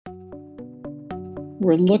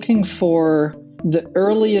We're looking for the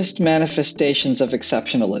earliest manifestations of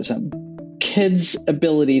exceptionalism, kids'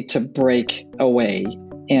 ability to break away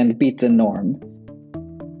and beat the norm.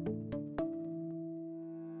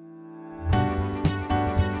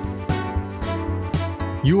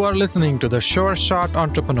 You are listening to The Sure Shot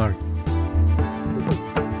Entrepreneur,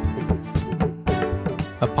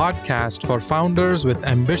 a podcast for founders with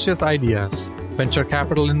ambitious ideas. Venture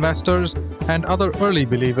capital investors and other early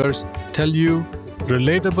believers tell you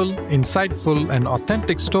relatable, insightful, and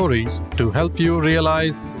authentic stories to help you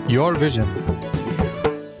realize your vision.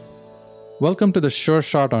 Welcome to The Sure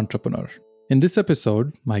Shot Entrepreneur. In this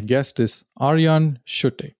episode, my guest is Arjan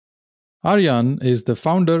Schutte. Arjan is the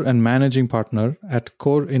founder and managing partner at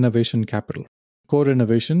Core Innovation Capital. Core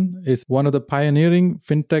Innovation is one of the pioneering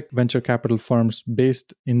fintech venture capital firms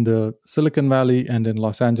based in the Silicon Valley and in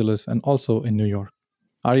Los Angeles and also in New York.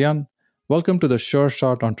 Arjan, welcome to The Sure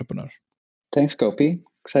Shot Entrepreneur. Thanks, Gopi.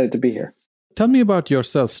 Excited to be here. Tell me about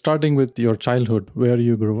yourself, starting with your childhood, where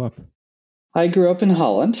you grew up. I grew up in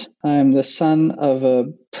Holland. I'm the son of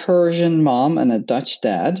a Persian mom and a Dutch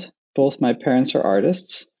dad. Both my parents are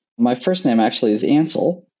artists. My first name actually is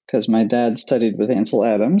Ansel, because my dad studied with Ansel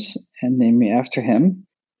Adams and named me after him.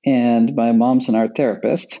 And my mom's an art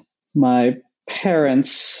therapist. My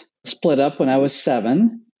parents split up when I was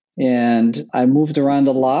 7, and I moved around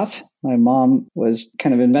a lot. My mom was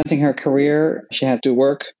kind of inventing her career. She had to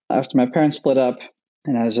work after my parents split up,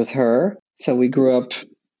 and I was with her. So we grew up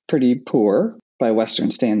pretty poor by Western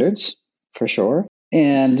standards, for sure.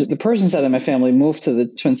 And the Persian side of my family moved to the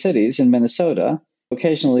Twin Cities in Minnesota.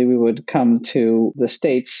 Occasionally, we would come to the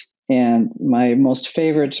States, and my most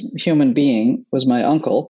favorite human being was my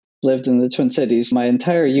uncle, lived in the Twin Cities. My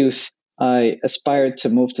entire youth, I aspired to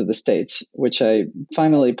move to the States, which I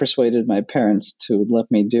finally persuaded my parents to let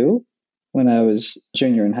me do when I was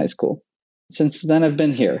junior in high school. Since then, I've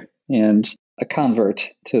been here and a convert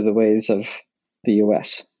to the ways of the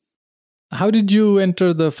U.S. How did you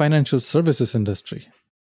enter the financial services industry?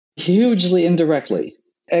 Hugely indirectly.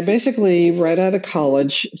 I basically, right out of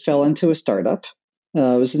college, fell into a startup.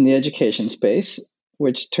 I was in the education space,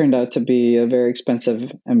 which turned out to be a very expensive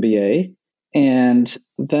MBA. And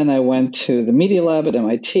then I went to the Media Lab at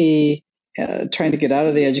MIT, trying to get out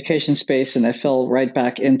of the education space, and I fell right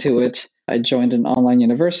back into it. I joined an online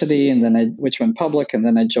university, and then which went public, and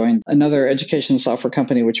then I joined another education software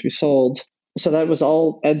company, which we sold. So that was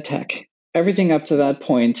all ed tech. Everything up to that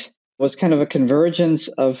point was kind of a convergence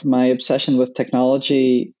of my obsession with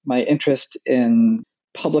technology, my interest in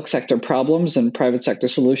public sector problems and private sector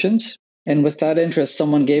solutions. And with that interest,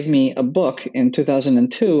 someone gave me a book in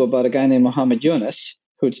 2002 about a guy named Muhammad Yunus,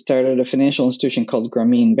 who'd started a financial institution called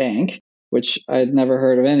Grameen Bank, which I'd never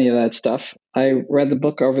heard of any of that stuff. I read the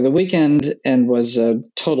book over the weekend and was a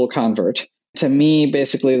total convert. To me,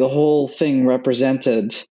 basically, the whole thing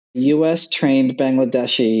represented US-trained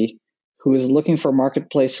Bangladeshi who was looking for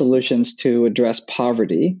marketplace solutions to address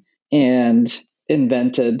poverty and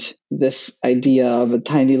invented this idea of a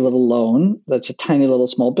tiny little loan that's a tiny little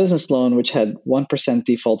small business loan, which had 1%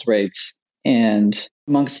 default rates and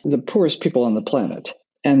amongst the poorest people on the planet.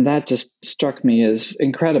 And that just struck me as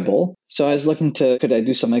incredible. So I was looking to, could I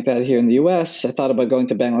do something like that here in the US? I thought about going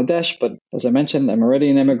to Bangladesh, but as I mentioned, I'm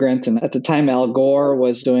already an immigrant. And at the time, Al Gore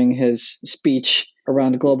was doing his speech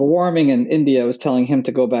around global warming, and India was telling him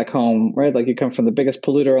to go back home, right? Like, you come from the biggest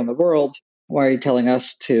polluter in the world. Why are you telling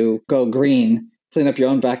us to go green, clean up your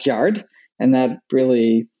own backyard? And that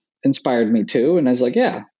really inspired me too. And I was like,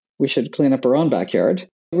 yeah, we should clean up our own backyard.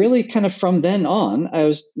 Really kind of from then on, I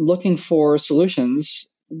was looking for solutions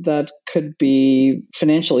that could be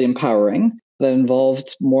financially empowering, that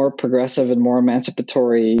involved more progressive and more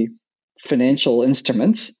emancipatory financial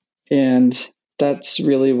instruments. And that's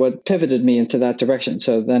really what pivoted me into that direction.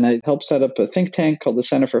 So then I helped set up a think tank called the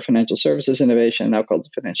Center for Financial Services Innovation, now called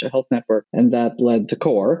the Financial Health Network, and that led to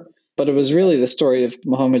Core. But it was really the story of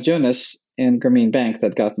Muhammad Yunus and Grameen Bank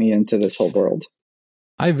that got me into this whole world.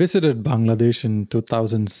 I visited Bangladesh in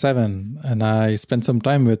 2007, and I spent some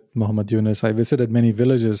time with Muhammad Yunus. I visited many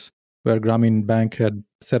villages where Grameen Bank had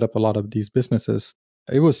set up a lot of these businesses.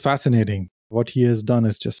 It was fascinating. What he has done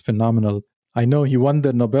is just phenomenal. I know he won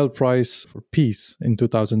the Nobel Prize for Peace in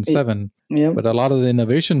 2007, but a lot of the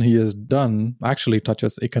innovation he has done actually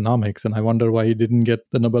touches economics, and I wonder why he didn't get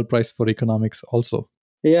the Nobel Prize for economics also.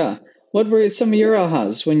 Yeah. What were some of your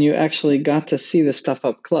ahas when you actually got to see this stuff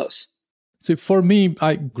up close? See, for me,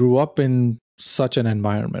 I grew up in such an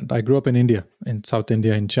environment. I grew up in India, in South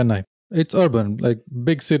India, in Chennai. It's urban, like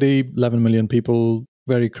big city, 11 million people,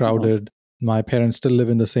 very crowded. My parents still live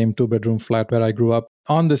in the same 2-bedroom flat where I grew up.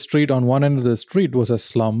 On the street, on one end of the street was a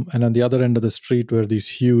slum, and on the other end of the street were these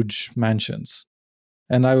huge mansions.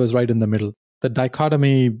 And I was right in the middle. The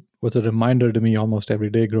dichotomy was a reminder to me almost every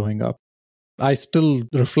day growing up. I still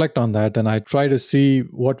reflect on that, and I try to see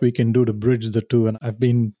what we can do to bridge the two. And I've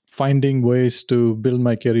been finding ways to build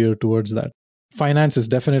my career towards that. Finance is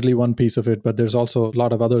definitely one piece of it, but there's also a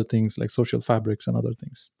lot of other things like social fabrics and other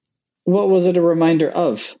things. What was it a reminder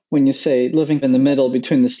of when you say living in the middle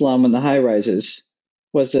between the slum and the high rises?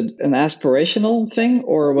 Was it an aspirational thing,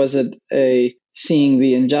 or was it a seeing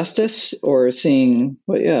the injustice, or seeing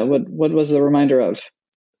what was the reminder of?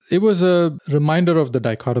 It was a reminder of the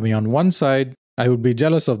dichotomy. On one side, I would be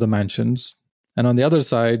jealous of the mansions. And on the other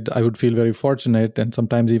side, I would feel very fortunate and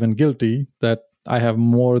sometimes even guilty that I have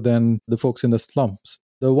more than the folks in the slums.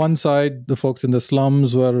 The one side, the folks in the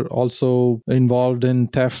slums were also involved in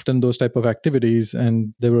theft and those type of activities,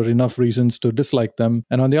 and there were enough reasons to dislike them.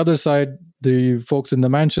 And on the other side, the folks in the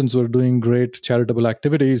mansions were doing great charitable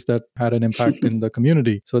activities that had an impact in the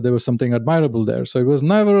community. So there was something admirable there. So it was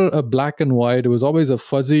never a black and white. It was always a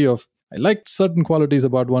fuzzy of, I liked certain qualities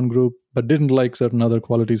about one group, but didn't like certain other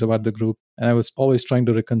qualities about the group. And I was always trying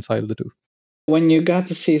to reconcile the two. When you got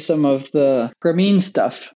to see some of the Grameen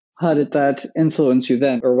stuff, how did that influence you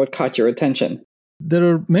then, or what caught your attention? There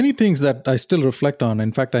are many things that I still reflect on.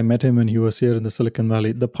 In fact, I met him when he was here in the Silicon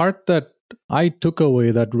Valley. The part that I took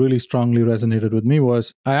away that really strongly resonated with me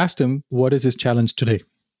was, I asked him, what is his challenge today?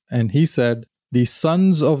 And he said, the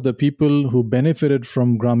sons of the people who benefited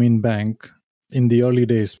from Grameen Bank in the early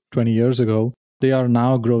days, 20 years ago, they are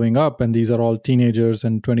now growing up, and these are all teenagers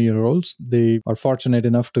and 20-year-olds. They are fortunate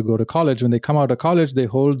enough to go to college. When they come out of college, they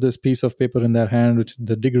hold this piece of paper in their hand, which is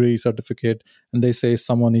the degree certificate, and they say,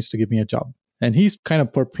 someone needs to give me a job. And he's kind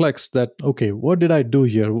of perplexed that, okay, what did I do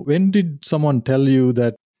here? When did someone tell you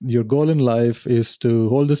that your goal in life is to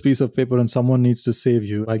hold this piece of paper and someone needs to save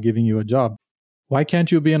you by giving you a job? Why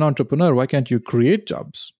can't you be an entrepreneur? Why can't you create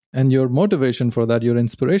jobs? And your motivation for that, your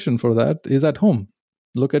inspiration for that is at home.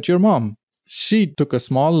 Look at your mom. She took a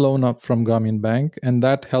small loan up from Grameen Bank, and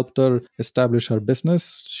that helped her establish her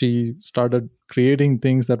business. She started creating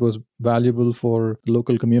things that was valuable for the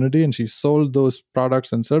local community, and she sold those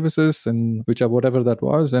products and services and whatever that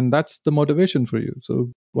was. And that's the motivation for you.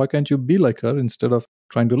 So why can't you be like her instead of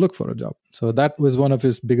trying to look for a job? So that was one of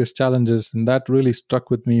his biggest challenges. And that really struck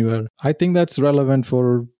with me, where I think that's relevant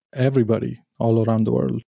for everybody all around the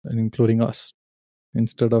world, including us.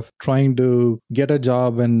 Instead of trying to get a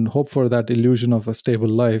job and hope for that illusion of a stable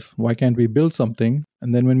life, why can't we build something?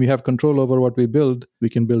 And then when we have control over what we build, we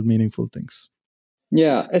can build meaningful things.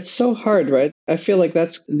 Yeah, it's so hard, right? I feel like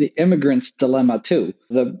that's the immigrant's dilemma too.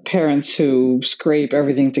 The parents who scrape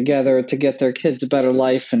everything together to get their kids a better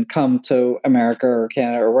life and come to America or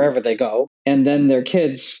Canada or wherever they go. And then their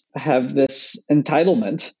kids have this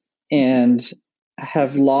entitlement and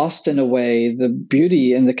have lost in a way the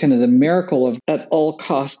beauty and the kind of the miracle of at all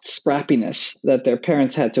costs scrappiness that their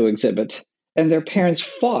parents had to exhibit. And their parents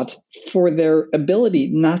fought for their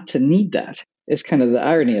ability not to need that, is kind of the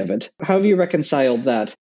irony of it. How have you reconciled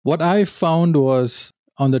that? What I found was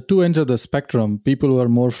on the two ends of the spectrum, people were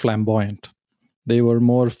more flamboyant. They were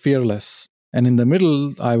more fearless. And in the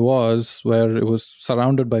middle, I was where it was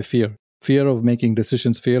surrounded by fear. Fear of making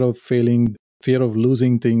decisions, fear of failing, fear of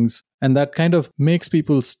losing things. And that kind of makes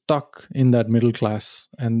people stuck in that middle class.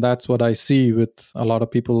 And that's what I see with a lot of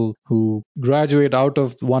people who graduate out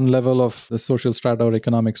of one level of the social strata or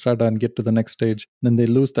economic strata and get to the next stage. Then they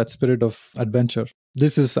lose that spirit of adventure.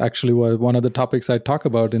 This is actually one of the topics I talk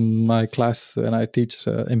about in my class when I teach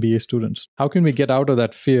MBA students. How can we get out of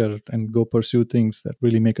that fear and go pursue things that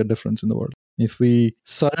really make a difference in the world? If we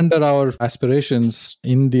surrender our aspirations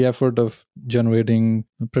in the effort of generating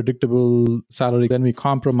a predictable salary, then we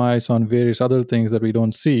compromise on various other things that we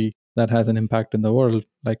don't see that has an impact in the world,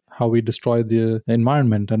 like how we destroy the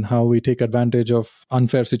environment and how we take advantage of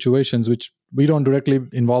unfair situations, which we don't directly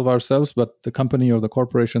involve ourselves, but the company or the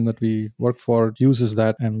corporation that we work for uses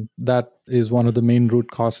that. And that is one of the main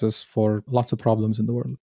root causes for lots of problems in the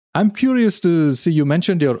world. I'm curious to see, you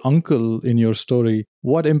mentioned your uncle in your story.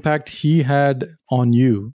 What impact he had on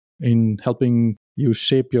you in helping you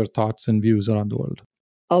shape your thoughts and views around the world?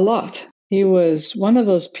 A lot. He was one of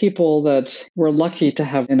those people that we're lucky to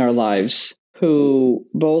have in our lives, who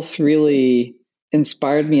both really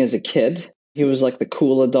inspired me as a kid. He was like the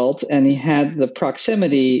cool adult, and he had the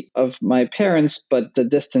proximity of my parents, but the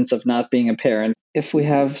distance of not being a parent. If we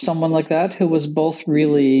have someone like that who was both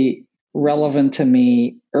really relevant to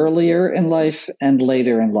me earlier in life and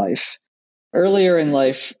later in life. Earlier in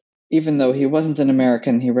life, even though he wasn't an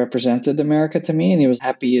American, he represented America to me, and he was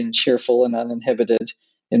happy and cheerful and uninhibited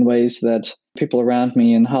in ways that people around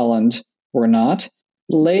me in Holland were not.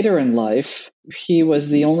 Later in life, he was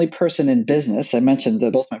the only person in business. I mentioned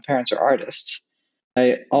that both my parents are artists.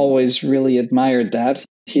 I always really admired that.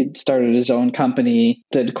 He'd started his own company,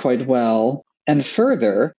 did quite well. And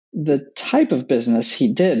further, the type of business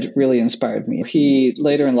he did really inspired me. He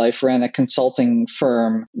later in life ran a consulting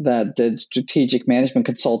firm that did strategic management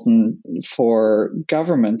consulting for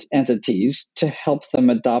government entities to help them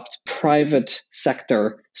adopt private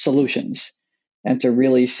sector solutions and to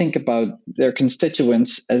really think about their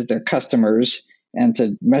constituents as their customers and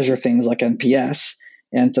to measure things like NPS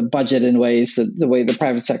and to budget in ways that the way the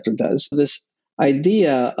private sector does. This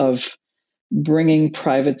idea of bringing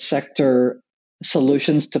private sector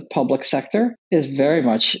solutions to public sector is very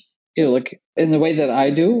much, like in the way that I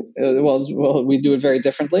do, well, we do it very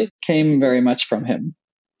differently, came very much from him.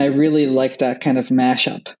 I really like that kind of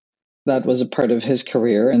mashup. That was a part of his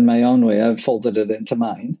career. In my own way, I've folded it into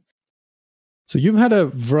mine. So you've had a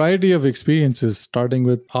variety of experiences, starting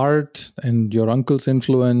with art and your uncle's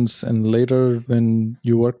influence, and later when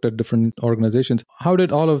you worked at different organizations. How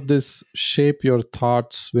did all of this shape your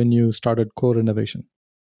thoughts when you started Core Innovation?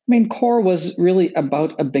 I mean, Core was really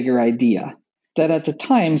about a bigger idea that at the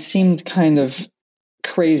time seemed kind of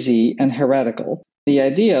crazy and heretical. The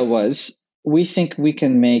idea was, we think we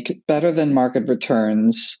can make better than market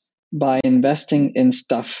returns by investing in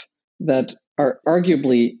stuff that are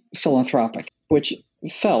arguably philanthropic, which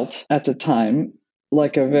felt at the time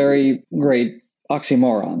like a very great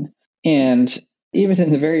oxymoron. And even in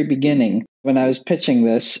the very beginning, when I was pitching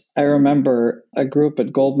this, I remember a group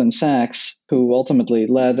at Goldman Sachs, who ultimately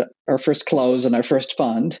led our first close and our first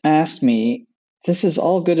fund, asked me, this is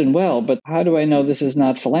all good and well, but how do I know this is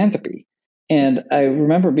not philanthropy? And I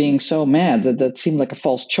remember being so mad that seemed like a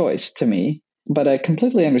false choice to me. But I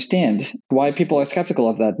completely understand why people are skeptical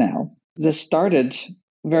of that now. This started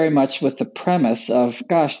very much with the premise of,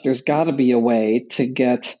 gosh, there's got to be a way to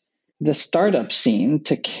get the startup scene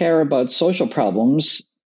to care about social problems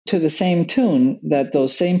to the same tune that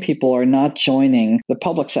those same people are not joining the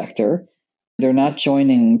public sector. They're not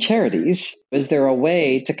joining charities. Is there a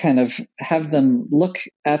way to kind of have them look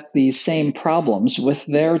at these same problems with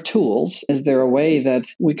their tools? Is there a way that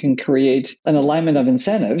we can create an alignment of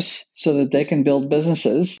incentives so that they can build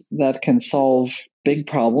businesses that can solve big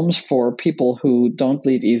problems for people who don't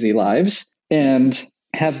lead easy lives and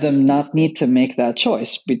have them not need to make that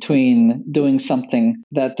choice between doing something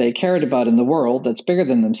that they cared about in the world that's bigger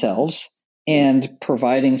than themselves and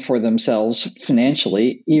providing for themselves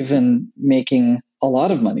financially, even making a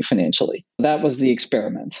lot of money financially. That was the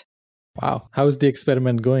experiment. Wow. How is the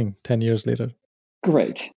experiment going 10 years later?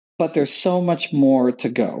 Great. But there's so much more to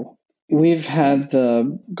go. We've had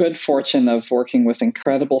the good fortune of working with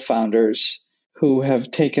incredible founders who have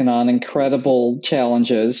taken on incredible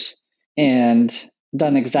challenges and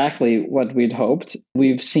done exactly what we'd hoped.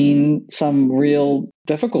 We've seen some real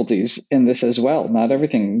difficulties in this as well. Not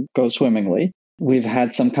everything goes swimmingly. We've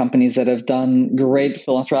had some companies that have done great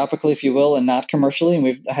philanthropically, if you will, and not commercially. And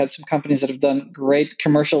we've had some companies that have done great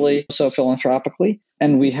commercially, so philanthropically.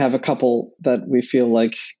 And we have a couple that we feel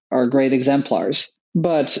like are great exemplars.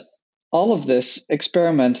 But all of this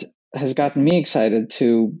experiment has gotten me excited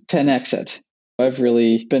to 10x it. I've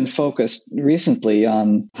really been focused recently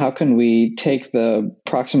on how can we take the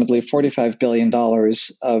approximately $45 billion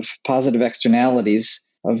of positive externalities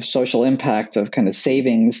of social impact, of kind of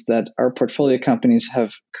savings that our portfolio companies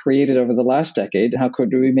have created over the last decade. How could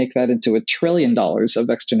we make that into $1 trillion of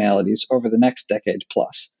externalities over the next decade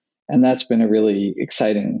plus? And that's been a really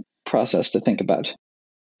exciting process to think about.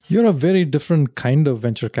 You're a very different kind of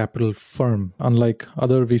venture capital firm, unlike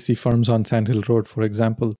other VC firms on Sand Hill Road, for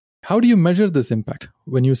example. How do you measure this impact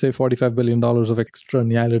when you say $45 billion of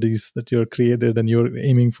externalities that you're created and you're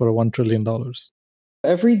aiming for $1 trillion?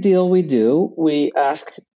 Every deal we do, we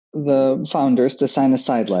ask the founders to sign a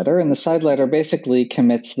side letter, and the side letter basically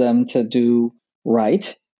commits them to do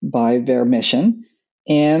right by their mission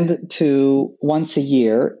and to once a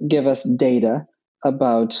year give us data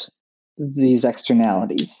about these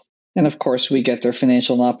externalities. And of course, we get their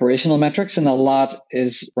financial and operational metrics, and a lot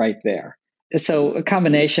is right there. So a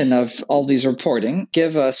combination of all these reporting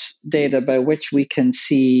give us data by which we can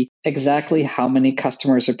see exactly how many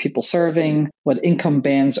customers are people serving, what income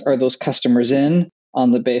bands are those customers in,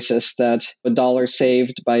 on the basis that $1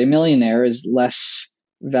 saved by a millionaire is less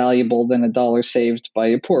valuable than $1 saved by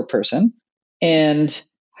a poor person, and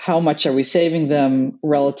how much are we saving them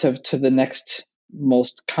relative to the next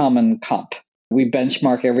most common comp. We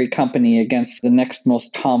benchmark every company against the next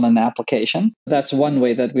most common application. That's one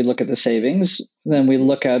way that we look at the savings. Then we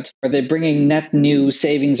look at, are they bringing net new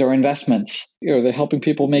savings or investments? Are they helping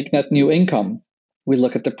people make net new income? We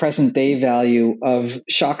look at the present day value of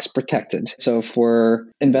shocks protected. So if we're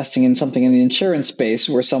investing in something in the insurance space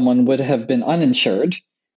where someone would have been uninsured,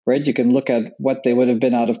 right? You can look at what they would have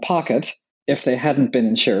been out of pocket if they hadn't been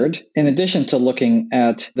insured, in addition to looking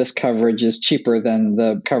at this coverage is cheaper than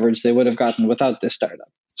the coverage they would have gotten without this startup.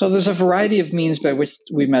 So there's a variety of means by which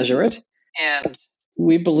we measure it. And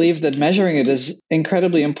we believe that measuring it is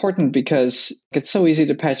incredibly important because it's so easy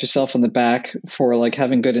to pat yourself on the back for like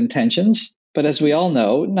having good intentions. But as we all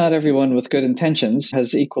know, not everyone with good intentions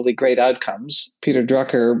has equally great outcomes. Peter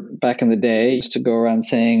Drucker, back in the day, used to go around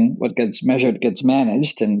saying what gets measured gets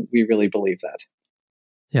managed, and we really believe that.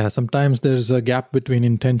 Yeah, sometimes there's a gap between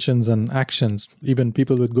intentions and actions. Even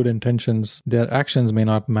people with good intentions, their actions may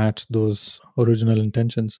not match those original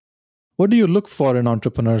intentions. What do you look for in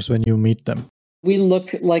entrepreneurs when you meet them? We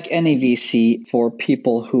look, like any VC, for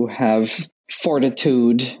people who have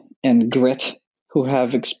fortitude and grit, who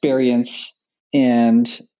have experience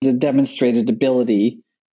and the demonstrated ability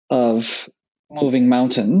of moving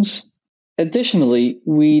mountains. Additionally,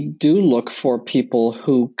 we do look for people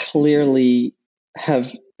who clearly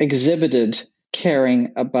have exhibited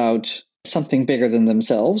caring about something bigger than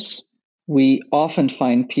themselves. We often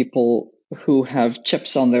find people who have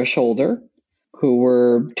chips on their shoulder, who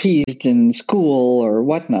were teased in school or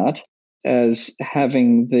whatnot, as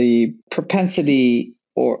having the propensity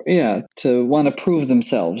to want to prove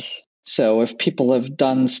themselves. So if people have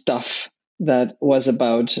done stuff that was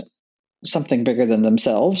about something bigger than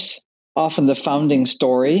themselves, often the founding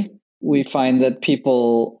story, we find that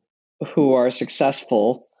people who are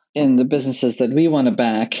successful in the businesses that we want to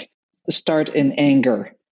back start in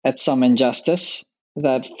anger at some injustice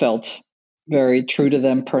that felt very true to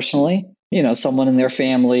them personally. Someone in their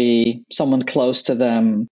family, someone close to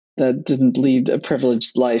them that didn't lead a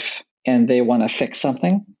privileged life and they want to fix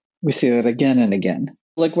something. We see that again and again.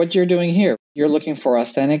 Like what you're doing here. You're looking for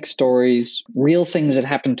authentic stories, real things that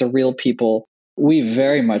happen to real people. We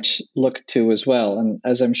very much look to as well. And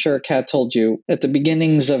as I'm sure Kat told you, at the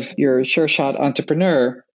beginnings of your Sure Shot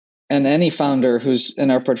entrepreneur and any founder who's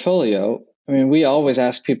in our portfolio, we always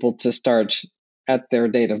ask people to start at their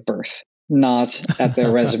date of birth, not at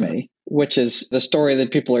their resume, which is the story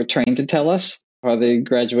that people are trained to tell us. How they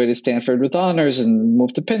graduated Stanford with honors and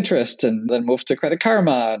moved to Pinterest and then moved to Credit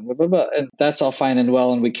Karma and blah, blah, blah. And that's all fine and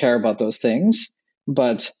well, and we care about those things.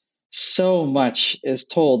 But so much is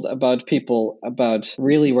told about people, about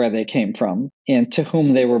really where they came from and to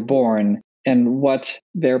whom they were born and what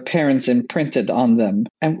their parents imprinted on them.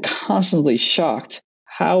 I'm constantly shocked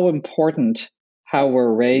how important how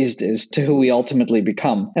we're raised is to who we ultimately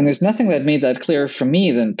become. And there's nothing that made that clearer for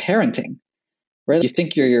me than parenting. Right? You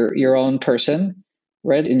think you're your own person,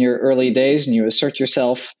 right, in your early days, and you assert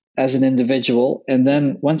yourself as an individual. And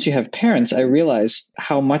then once you have parents, I realize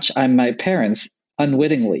how much I'm my parents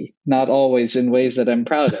unwittingly, not always in ways that I'm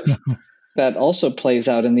proud of. That also plays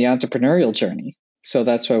out in the entrepreneurial journey. So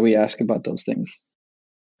that's why we ask about those things.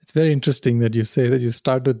 It's very interesting that you say that you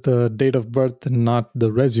start with the date of birth and not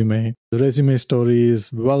the resume. The resume story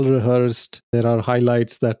is well rehearsed. There are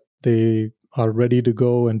highlights that they are ready to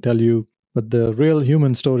go and tell you. But the real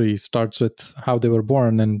human story starts with how they were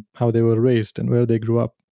born and how they were raised and where they grew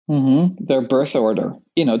up. Mm-hmm. Their birth order,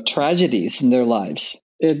 tragedies in their lives.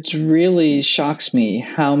 It really shocks me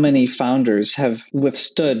how many founders have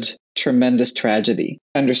withstood tremendous tragedy.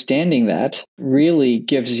 Understanding that really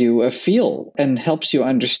gives you a feel and helps you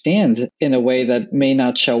understand in a way that may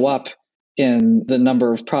not show up in the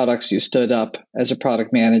number of products you stood up as a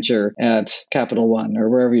product manager at Capital One or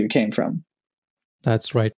wherever you came from.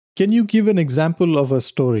 That's right. Can you give an example of a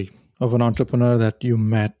story of an entrepreneur that you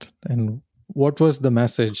met? And what was the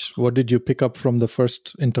message? What did you pick up from the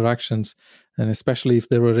first interactions? And especially if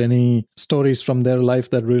there were any stories from their life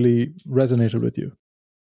that really resonated with you.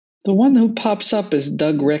 The one who pops up is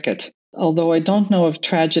Doug Rickett. Although I don't know of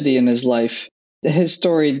tragedy in his life, his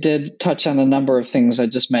story did touch on a number of things I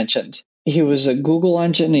just mentioned. He was a Google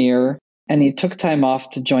engineer, and he took time off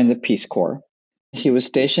to join the Peace Corps. He was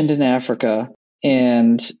stationed in Africa,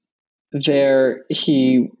 and there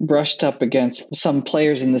he brushed up against some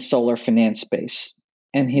players in the solar finance space.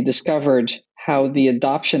 And he discovered how the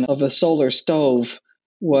adoption of a solar stove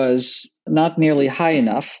was not nearly high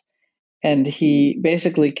enough. And he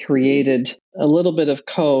basically created a little bit of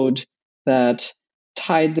code that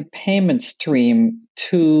tied the payment stream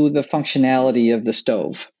to the functionality of the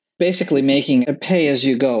stove, basically making a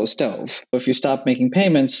pay-as-you-go stove. If you stop making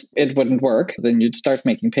payments, it wouldn't work. Then you'd start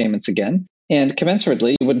making payments again. And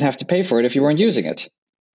commensurately, you wouldn't have to pay for it if you weren't using it.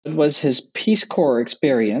 It was his Peace Corps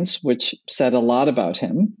experience, which said a lot about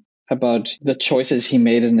him, about the choices he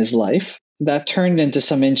made in his life. That turned into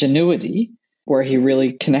some ingenuity where he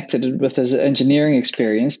really connected it with his engineering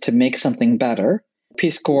experience to make something better.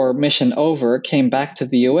 Peace Corps mission over, came back to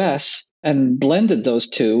the US and blended those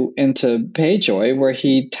two into PayJoy, where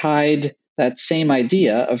he tied that same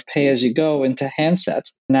idea of pay-as-you-go into handset.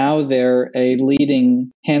 Now they're a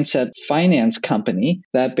leading handset finance company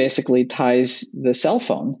that basically ties the cell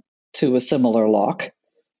phone to a similar lock,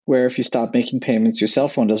 where if you stop making payments, your cell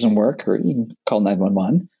phone doesn't work, or you can call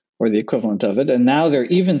 911 or the equivalent of it. And now they're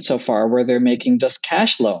even so far where they're making just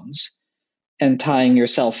cash loans and tying your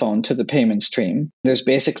cell phone to the payment stream. There's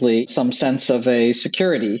basically some sense of a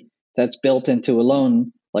security that's built into a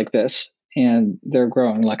loan like this, and they're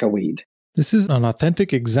growing like a weed. This is an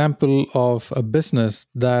authentic example of a business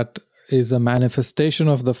that is a manifestation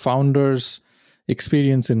of the founder's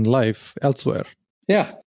experience in life elsewhere.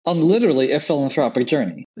 Yeah, on literally a philanthropic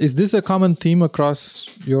journey. Is this a common theme across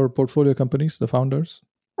your portfolio companies, the founders?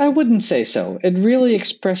 I wouldn't say so. It really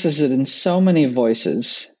expresses it in so many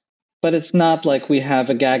voices, but it's not like we have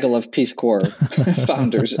a gaggle of Peace Corps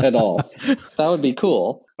founders at all. That would be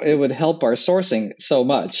cool. It would help our sourcing so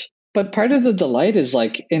much. But part of the delight is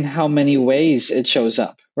like in how many ways it shows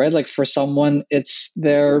up, right? Like for someone, it's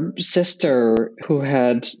their sister who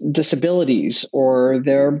had disabilities, or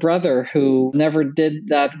their brother who never did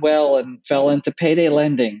that well and fell into payday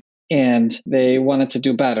lending and they wanted to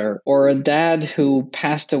do better, or a dad who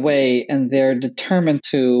passed away and they're determined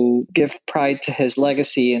to give pride to his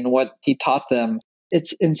legacy and what he taught them.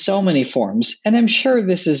 It's in so many forms. And I'm sure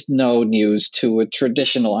this is no news to a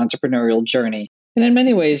traditional entrepreneurial journey. And in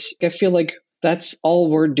many ways, I feel like that's all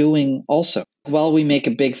we're doing also. While we make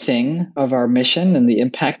a big thing of our mission and the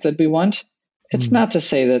impact that we want, it's not to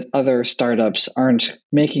say that other startups aren't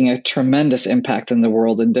making a tremendous impact in the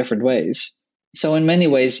world in different ways. So in many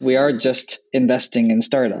ways, we are just investing in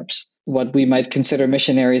startups. What we might consider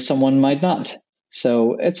missionary, someone might not.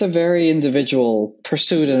 So it's a very individual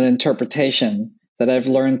pursuit and interpretation that I've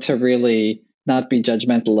learned to really not be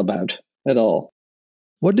judgmental about at all.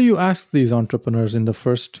 What do you ask these entrepreneurs in the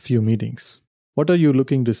first few meetings? What are you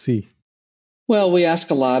looking to see? Well, we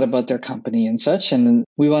ask a lot about their company and such, and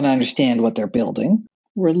we want to understand what they're building.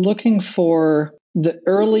 We're looking for the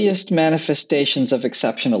earliest manifestations of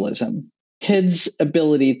exceptionalism, kids'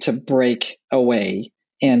 ability to break away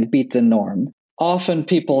and beat the norm. Often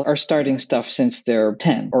people are starting stuff since they're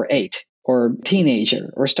 10 or 8 or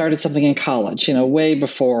teenager, or started something in college, way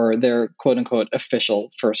before their quote unquote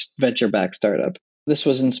official first venture-backed startup. This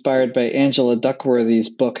was inspired by Angela Duckworthy's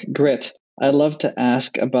book, Grit. I love to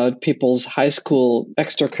ask about people's high school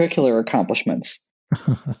extracurricular accomplishments.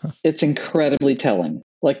 It's incredibly telling.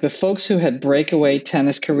 Like the folks who had breakaway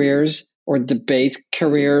tennis careers or debate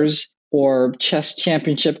careers or chess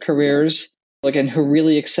championship careers, and who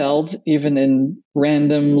really excelled even in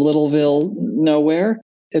random Littleville nowhere,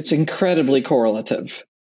 it's incredibly correlative.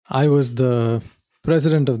 I was the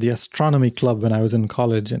president of the astronomy club when I was in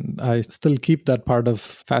college, and I still keep that part of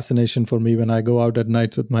fascination for me. When I go out at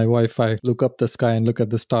nights with my wife, I look up the sky and look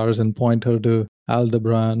at the stars and point her to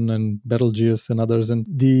Aldebaran and Betelgeuse and others. And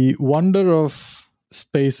the wonder of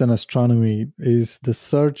space and astronomy is the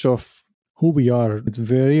search of who we are. It's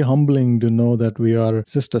very humbling to know that we are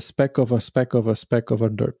just a speck of a speck of a speck of a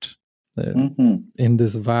dirt in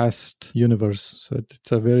this vast universe. So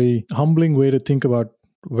it's a very humbling way to think about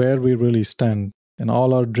where we really stand. And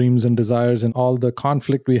all our dreams and desires and all the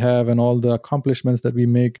conflict we have and all the accomplishments that we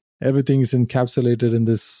make, everything is encapsulated in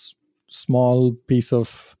this small piece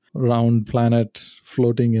of round planet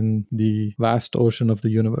floating in the vast ocean of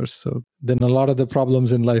the universe. So then a lot of the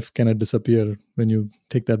problems in life kind of disappear when you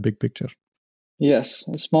take that big picture. Yes,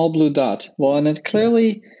 a small blue dot. Well, and it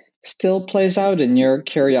clearly still plays out in your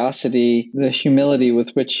curiosity, the humility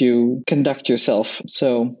with which you conduct yourself.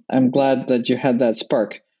 So I'm glad that you had that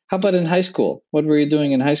spark. How about in high school? What were you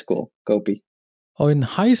doing in high school, Gopi? Oh, in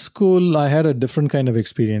high school, I had a different kind of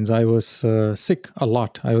experience. I was sick a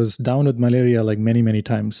lot. I was down with malaria like many, many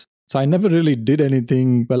times. So I never really did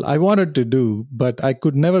anything, well, I wanted to do, but I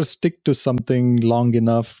could never stick to something long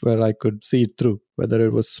enough where I could see it through, whether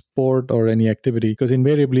it was sport or any activity, because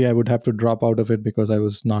invariably I would have to drop out of it because I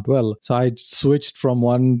was not well. So I switched from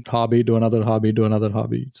one hobby to another hobby to another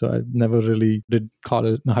hobby. So I never really did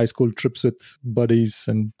college, high school trips with buddies.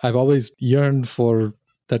 And I've always yearned for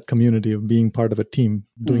that community of being part of a team,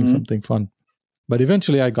 doing something fun. But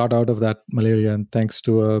eventually I got out of that malaria, and thanks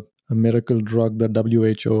to a miracle drug that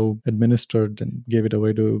WHO administered and gave it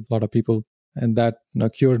away to a lot of people. And that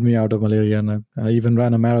cured me out of malaria. And I even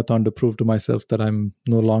ran a marathon to prove to myself that I'm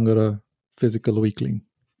no longer a physical weakling.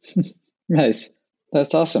 Nice.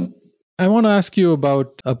 That's awesome. I want to ask you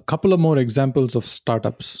about a couple of more examples of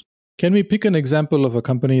startups. Can we pick an example of a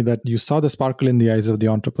company that you saw the sparkle in the eyes of the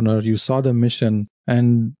entrepreneur, you saw the mission,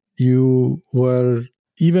 and you were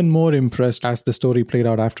even more impressed as the story played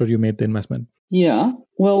out after you made the investment? Yeah.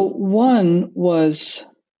 Well, one was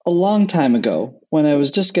a long time ago when I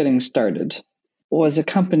was just getting started, was a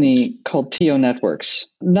company called TO Networks.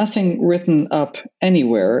 Nothing written up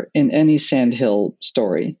anywhere in any Sandhill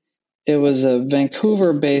story. It was a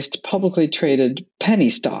Vancouver-based publicly traded penny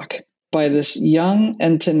stock by this young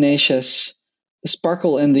and tenacious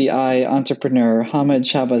sparkle in the eye entrepreneur, Hamed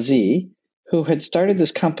Shahbazi, who had started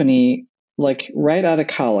this company like right out of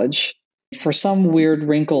college. For some weird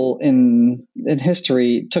wrinkle in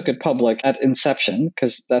history, took it public at inception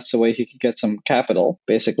because that's the way he could get some capital,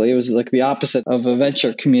 basically. It was like the opposite of a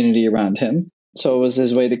venture community around him. So it was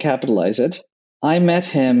his way to capitalize it. I met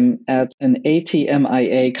him at an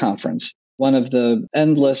ATMIA conference, one of the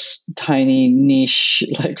endless, tiny, niche,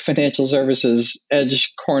 like financial services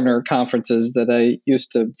edge corner conferences that I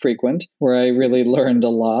used to frequent, where I really learned a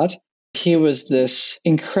lot. He was this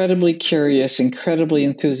incredibly curious, incredibly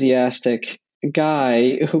enthusiastic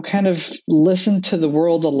guy who kind of listened to the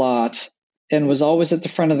world a lot and was always at the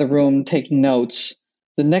front of the room taking notes.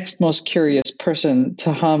 The next most curious person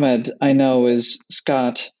to Hamed I know is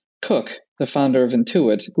Scott Cook, the founder of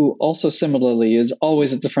Intuit, who also similarly is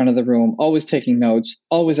always at the front of the room, always taking notes,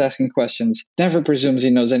 always asking questions, never presumes he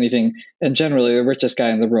knows anything, and generally the richest guy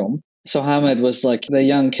in the room. So Hamed was like the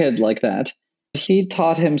young kid like that. He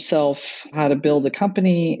taught himself how to build a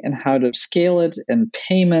company and how to scale it and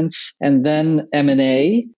payments and then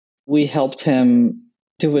M&A. We helped him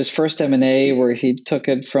do his first M&A where he took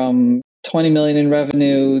it from 20 million in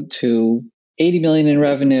revenue to 80 million in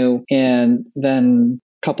revenue and then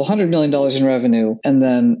a couple $100 million in revenue and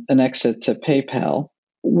then an exit to PayPal,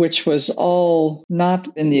 which was all not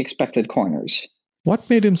in the expected corners. What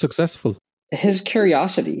made him successful? His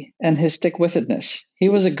curiosity and his stick-with-itness. He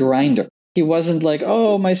was a grinder. He wasn't like,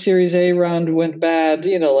 oh, my Series A round went bad,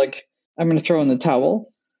 like I'm going to throw in the towel.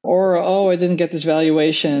 Or, oh, I didn't get this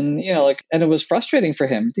valuation, and it was frustrating for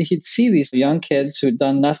him. He'd see these young kids who'd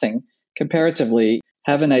done nothing comparatively,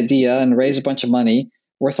 have an idea and raise a bunch of money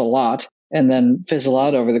worth a lot, and then fizzle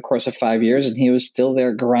out over the course of 5 years. And he was still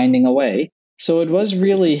there grinding away. So it was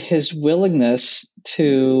really his willingness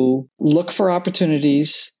to look for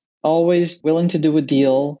opportunities, always willing to do a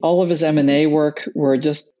deal. All of his M&A work were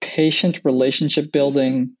just patient relationship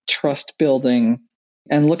building, trust building,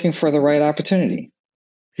 and looking for the right opportunity.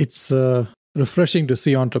 It's refreshing to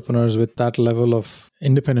see entrepreneurs with that level of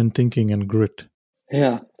independent thinking and grit.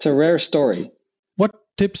 Yeah, it's a rare story. What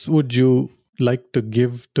tips would you like to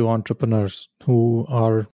give to entrepreneurs who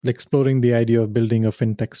are exploring the idea of building a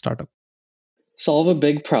fintech startup? Solve a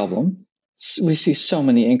big problem. We see so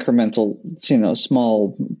many incremental,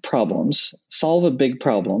 small problems. Solve a big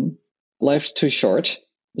problem. Life's too short.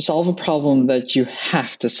 Solve a problem that you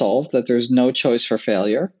have to solve, that there's no choice for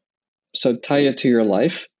failure. So tie it to your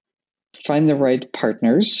life. Find the right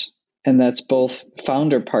partners, and that's both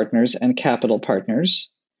founder partners and capital partners.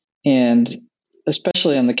 And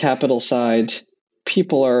especially on the capital side,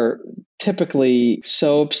 people are typically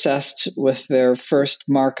so obsessed with their first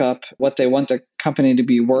markup, what they want the company to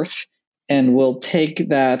be worth, and will take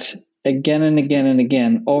that again and again and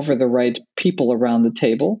again over the right people around the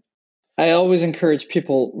table. I always encourage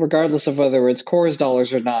people, regardless of whether it's Coors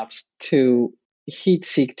dollars or not, to heat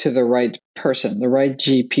seek to the right person, the right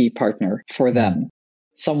GP partner for them.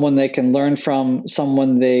 Someone they can learn from,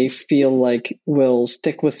 someone they feel like will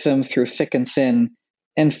stick with them through thick and thin.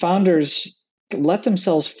 And founders let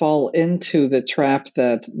themselves fall into the trap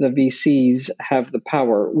that the VCs have the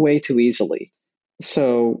power way too easily.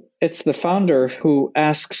 So it's the founder who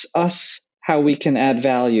asks us how we can add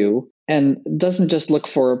value and doesn't just look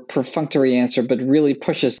for a perfunctory answer, but really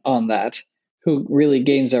pushes on that, who really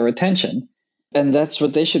gains our attention. And that's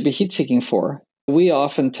what they should be heat seeking for. We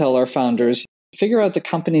often tell our founders, figure out the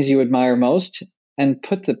companies you admire most and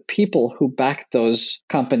put the people who back those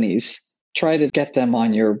companies, try to get them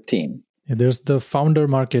on your team. Yeah, there's the founder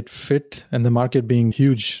market fit, and the market being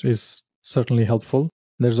huge is certainly helpful.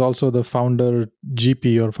 There's also the founder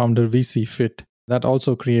GP or founder VC fit that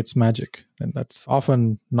also creates magic. And that's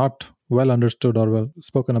often not well understood or well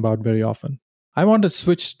spoken about very often. I want to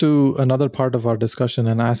switch to another part of our discussion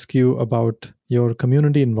and ask you about your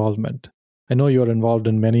community involvement. I know you're involved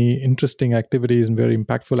in many interesting activities and very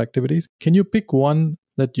impactful activities. Can you pick one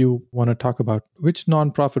that you want to talk about? Which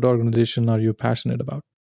nonprofit organization are you passionate about?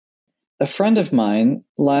 a friend of mine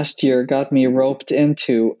last year got me roped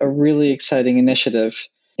into a really exciting initiative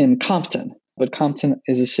in Compton. But Compton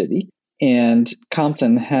is a city, and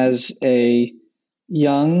Compton has a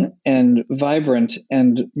young and vibrant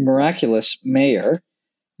and miraculous mayor,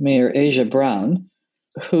 Mayor Asia Brown,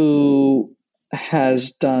 who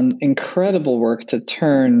has done incredible work to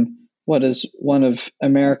turn what is one of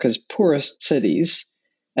America's poorest cities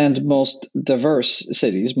and most diverse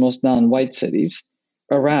cities, most non-white cities,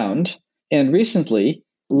 around, and recently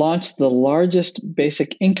launched the largest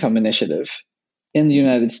basic income initiative in the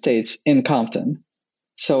United States in Compton.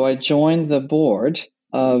 So I joined the board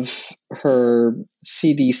of her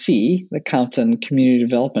CDC, the Compton Community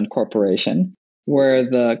Development Corporation, where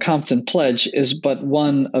the Compton Pledge is but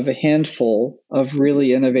one of a handful of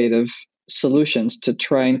really innovative solutions to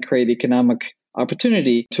try and create economic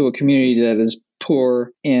opportunity to a community that is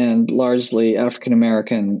poor and largely African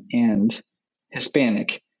American and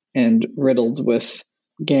Hispanic and riddled with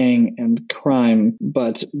gang and crime,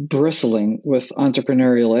 but bristling with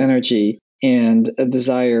entrepreneurial energy and a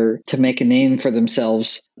desire to make a name for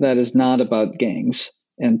themselves that is not about gangs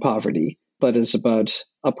and poverty, but is about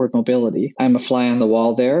upward mobility. I'm a fly on the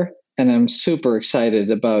wall there, and I'm super excited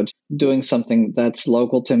about doing something that's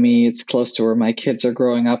local to me. It's close to where my kids are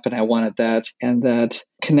growing up, and I wanted that. And that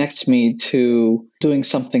connects me to doing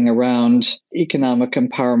something around economic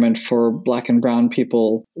empowerment for Black and brown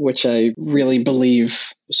people, which I really believe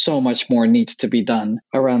so much more needs to be done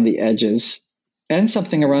around the edges. And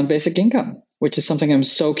something around basic income, which is something I'm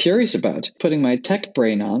so curious about, putting my tech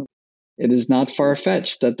brain on. It is not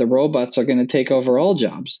far-fetched that the robots are going to take over all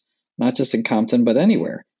jobs, not just in Compton, but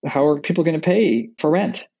anywhere. How are people going to pay for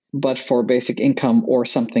rent, but for basic income or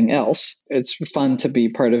something else? It's fun to be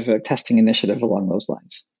part of a testing initiative along those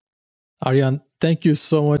lines. Arjan, thank you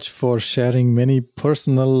so much for sharing many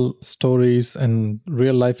personal stories and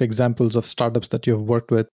real-life examples of startups that you've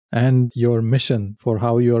worked with and your mission for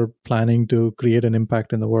how you're planning to create an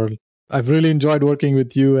impact in the world. I've really enjoyed working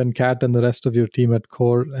with you and Kat and the rest of your team at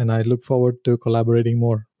Core, and I look forward to collaborating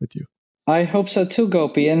more with you. I hope so too,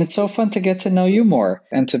 Gopi. And it's so fun to get to know you more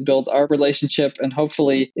and to build our relationship. And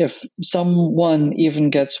hopefully, if someone even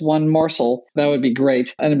gets one morsel, that would be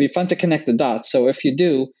great. And it'd be fun to connect the dots. So if you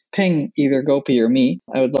do, ping either Gopi or me.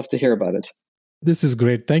 I would love to hear about it. This is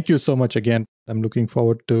great. Thank you so much again. I'm looking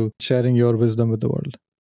forward to sharing your wisdom with the world.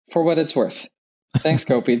 For what it's worth. Thanks,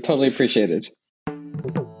 Gopi. Totally appreciate it.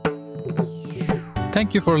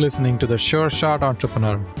 Thank you for listening to The Sure Shot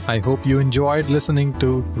Entrepreneur. I hope you enjoyed listening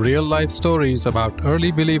to real-life stories about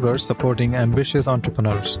early believers supporting ambitious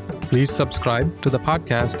entrepreneurs. Please subscribe to the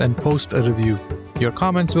podcast and post a review. Your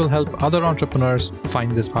comments will help other entrepreneurs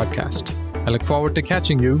find this podcast. I look forward to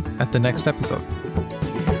catching you at the next episode.